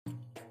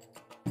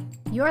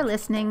You're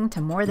listening to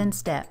More Than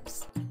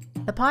Steps,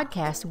 the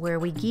podcast where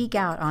we geek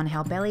out on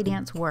how belly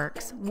dance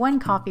works,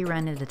 one coffee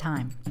run at a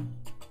time.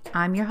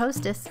 I'm your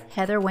hostess,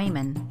 Heather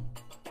Wayman.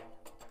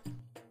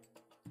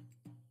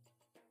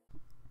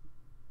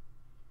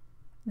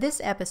 This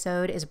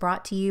episode is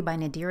brought to you by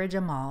Nadira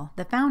Jamal,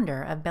 the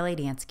founder of Belly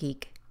Dance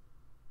Geek.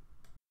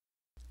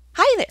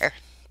 Hi there!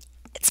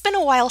 It's been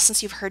a while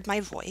since you've heard my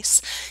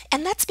voice,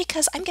 and that's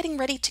because I'm getting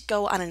ready to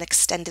go on an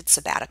extended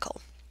sabbatical.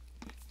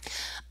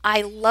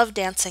 I love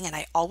dancing and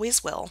I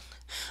always will,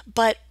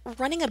 but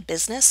running a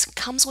business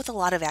comes with a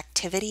lot of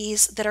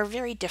activities that are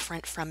very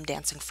different from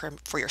dancing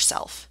for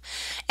yourself.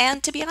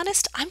 And to be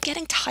honest, I'm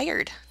getting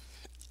tired.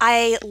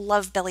 I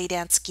love Belly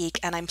Dance Geek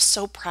and I'm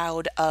so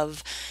proud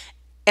of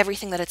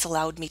everything that it's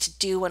allowed me to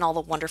do and all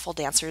the wonderful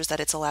dancers that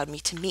it's allowed me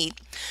to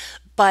meet.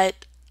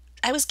 But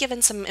I was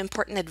given some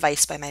important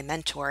advice by my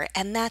mentor,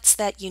 and that's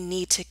that you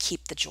need to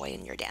keep the joy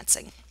in your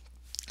dancing.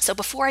 So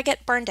before I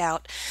get burned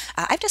out,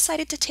 I've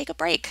decided to take a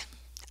break.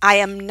 I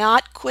am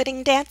not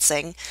quitting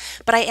dancing,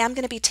 but I am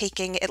going to be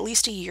taking at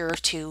least a year or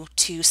two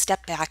to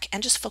step back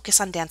and just focus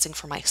on dancing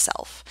for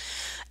myself.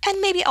 And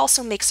maybe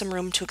also make some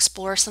room to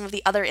explore some of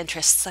the other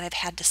interests that I've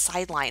had to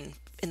sideline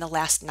in the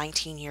last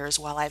 19 years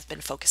while I've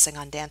been focusing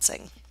on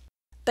dancing.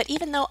 But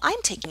even though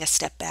I'm taking a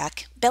step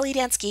back, Belly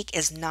Dance Geek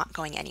is not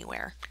going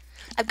anywhere.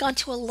 I've gone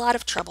to a lot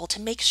of trouble to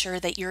make sure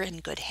that you're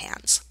in good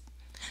hands.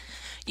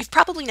 You've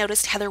probably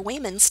noticed Heather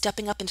Wayman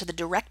stepping up into the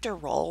director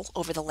role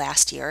over the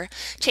last year,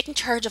 taking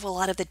charge of a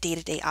lot of the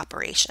day-to-day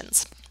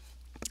operations.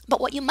 But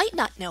what you might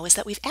not know is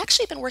that we've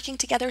actually been working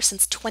together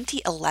since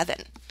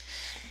 2011.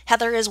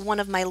 Heather is one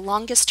of my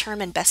longest term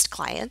and best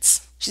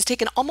clients. She's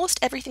taken almost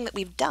everything that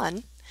we've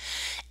done,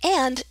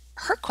 and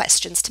her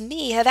questions to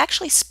me have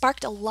actually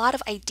sparked a lot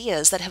of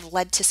ideas that have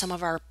led to some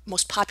of our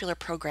most popular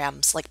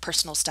programs like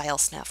Personal Style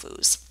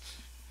Snafus.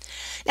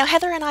 Now,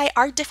 Heather and I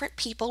are different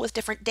people with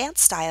different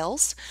dance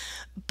styles,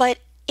 but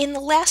in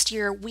the last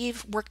year,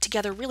 we've worked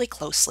together really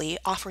closely,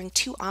 offering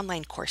 2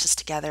 online courses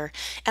together,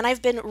 and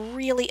I've been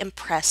really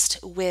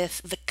impressed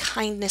with the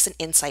kindness and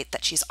insight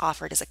that she's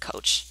offered as a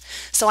coach.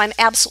 So I'm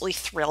absolutely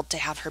thrilled to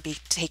have her be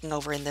taking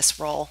over in this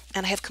role,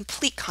 and I have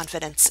complete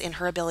confidence in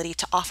her ability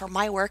to offer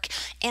my work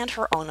and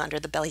her own under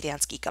the Belly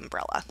Dance Geek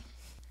umbrella.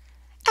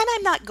 And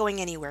I'm not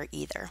going anywhere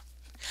either.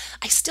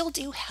 I still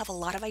do have a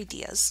lot of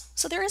ideas,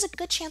 so there is a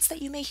good chance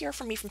that you may hear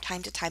from me from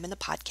time to time in the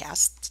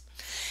podcast.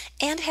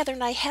 And Heather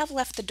and I have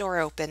left the door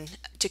open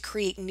to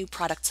create new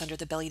products under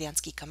the Belly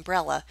Dance Geek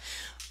umbrella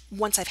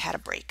once I've had a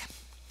break.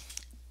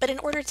 But in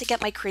order to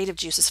get my creative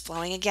juices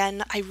flowing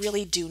again, I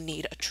really do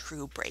need a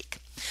true break.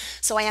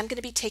 So I am going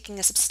to be taking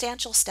a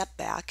substantial step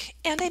back,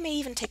 and I may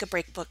even take a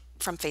break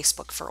from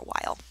Facebook for a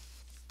while.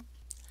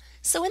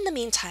 So in the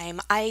meantime,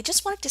 I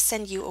just wanted to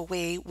send you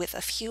away with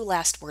a few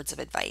last words of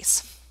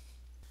advice.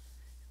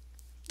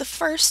 The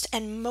first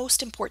and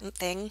most important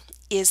thing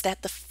is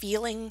that the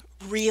feeling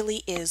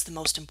really is the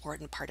most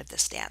important part of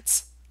this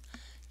dance.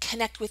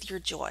 Connect with your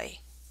joy.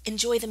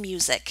 Enjoy the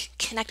music.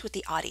 Connect with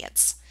the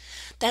audience.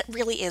 That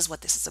really is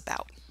what this is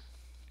about.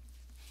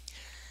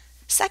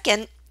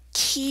 Second,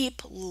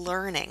 keep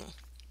learning.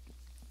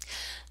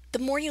 The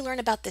more you learn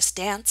about this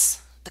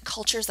dance, the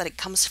cultures that it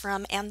comes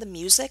from, and the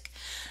music,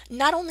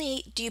 not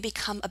only do you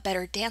become a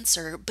better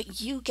dancer, but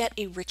you get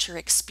a richer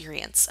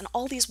experience, and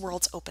all these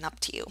worlds open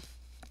up to you.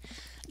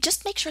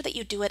 Just make sure that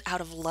you do it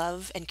out of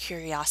love and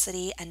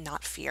curiosity and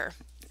not fear.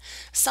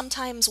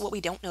 Sometimes what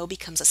we don't know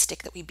becomes a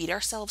stick that we beat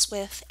ourselves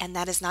with, and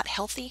that is not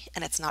healthy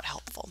and it's not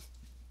helpful.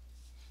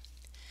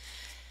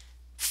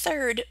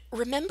 Third,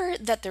 remember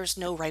that there's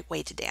no right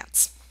way to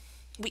dance.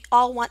 We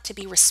all want to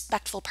be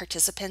respectful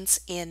participants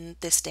in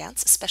this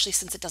dance, especially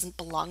since it doesn't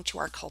belong to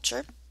our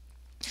culture,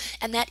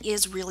 and that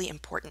is really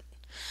important.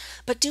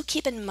 But do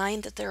keep in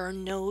mind that there are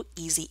no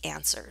easy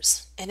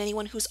answers, and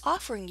anyone who's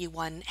offering you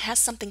one has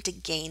something to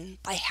gain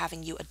by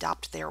having you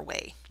adopt their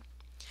way.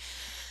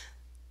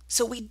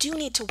 So we do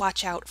need to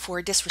watch out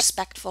for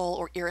disrespectful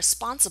or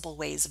irresponsible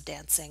ways of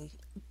dancing,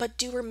 but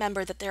do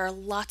remember that there are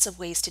lots of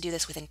ways to do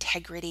this with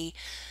integrity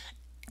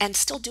and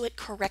still do it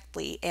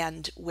correctly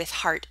and with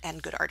heart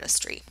and good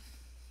artistry.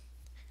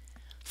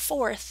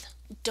 Fourth,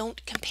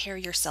 don't compare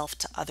yourself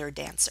to other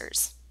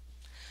dancers.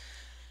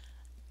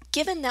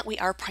 Given that we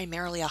are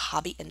primarily a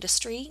hobby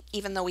industry,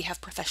 even though we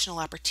have professional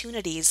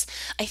opportunities,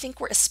 I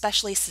think we're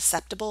especially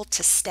susceptible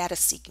to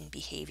status-seeking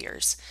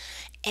behaviors.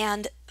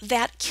 And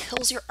that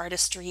kills your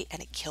artistry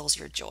and it kills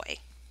your joy.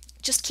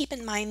 Just keep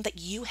in mind that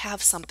you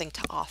have something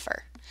to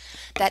offer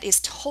that is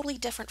totally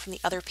different from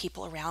the other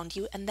people around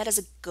you, and that is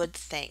a good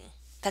thing.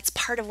 That's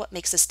part of what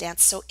makes this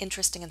dance so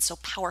interesting and so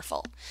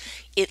powerful.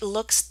 It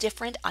looks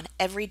different on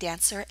every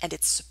dancer, and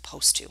it's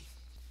supposed to.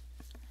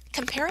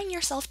 Comparing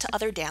yourself to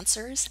other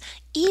dancers,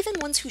 even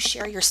ones who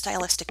share your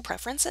stylistic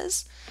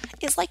preferences,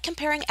 is like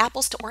comparing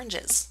apples to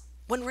oranges,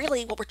 when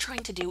really what we're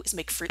trying to do is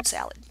make fruit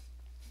salad.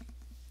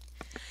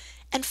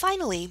 And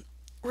finally,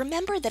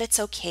 remember that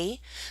it's okay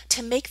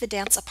to make the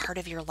dance a part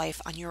of your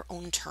life on your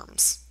own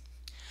terms.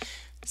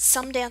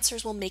 Some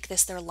dancers will make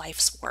this their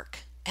life's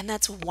work, and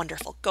that's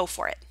wonderful. Go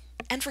for it.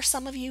 And for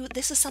some of you,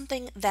 this is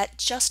something that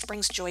just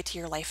brings joy to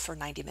your life for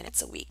 90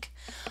 minutes a week.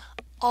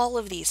 All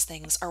of these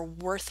things are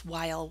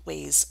worthwhile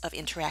ways of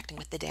interacting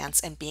with the dance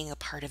and being a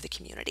part of the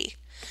community.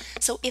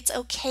 So it's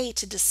okay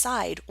to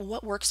decide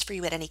what works for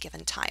you at any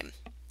given time.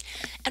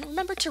 And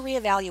remember to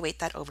reevaluate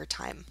that over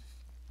time.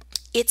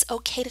 It's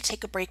okay to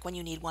take a break when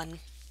you need one.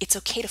 It's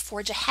okay to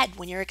forge ahead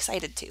when you're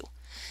excited to.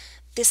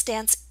 This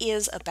dance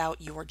is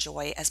about your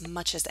joy as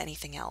much as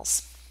anything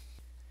else.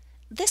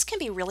 This can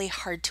be really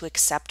hard to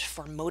accept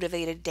for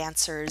motivated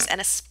dancers and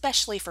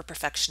especially for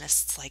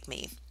perfectionists like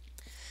me.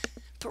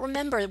 But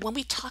remember, when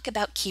we talk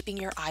about keeping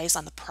your eyes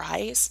on the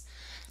prize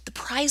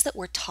that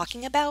we're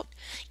talking about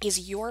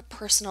is your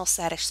personal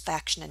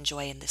satisfaction and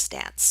joy in this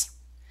dance.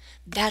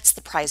 That's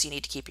the prize you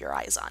need to keep your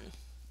eyes on.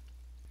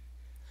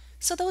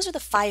 So those are the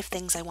 5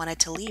 things I wanted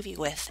to leave you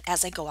with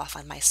as I go off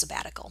on my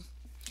sabbatical.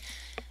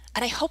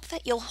 And I hope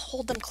that you'll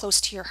hold them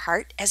close to your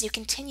heart as you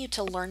continue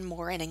to learn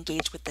more and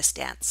engage with this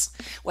dance,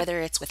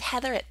 whether it's with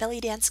Heather at Belly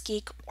Dance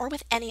Geek or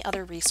with any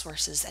other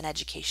resources and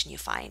education you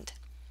find.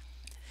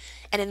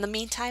 And in the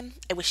meantime,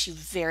 I wish you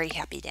very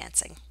happy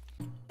dancing.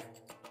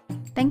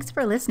 Thanks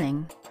for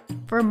listening.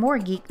 For more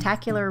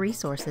geektacular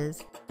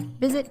resources,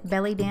 visit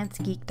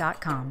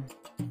bellydancegeek.com.